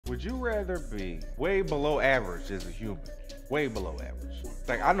Would you rather be way below average as a human? Way below average.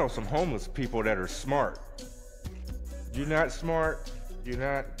 Like, I know some homeless people that are smart. You're not smart. You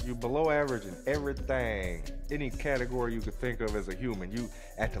below average in everything. Any category you could think of as a human, you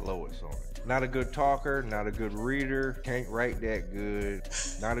at the lowest on it. Not a good talker, not a good reader, can't write that good,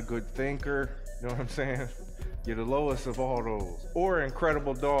 not a good thinker, you know what I'm saying? You're the lowest of all those. Or an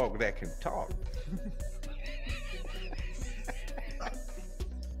incredible dog that can talk.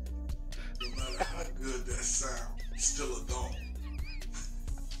 No matter how good that sound, you're still a dog.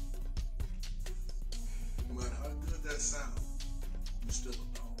 No matter how good that sound, you're still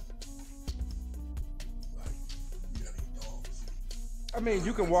a dog. Like, you gotta eat dog food. I mean,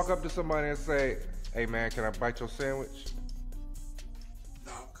 you can walk up to somebody and say, "Hey man, can I bite your sandwich?"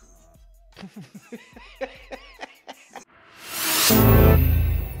 Nah, I'm cool.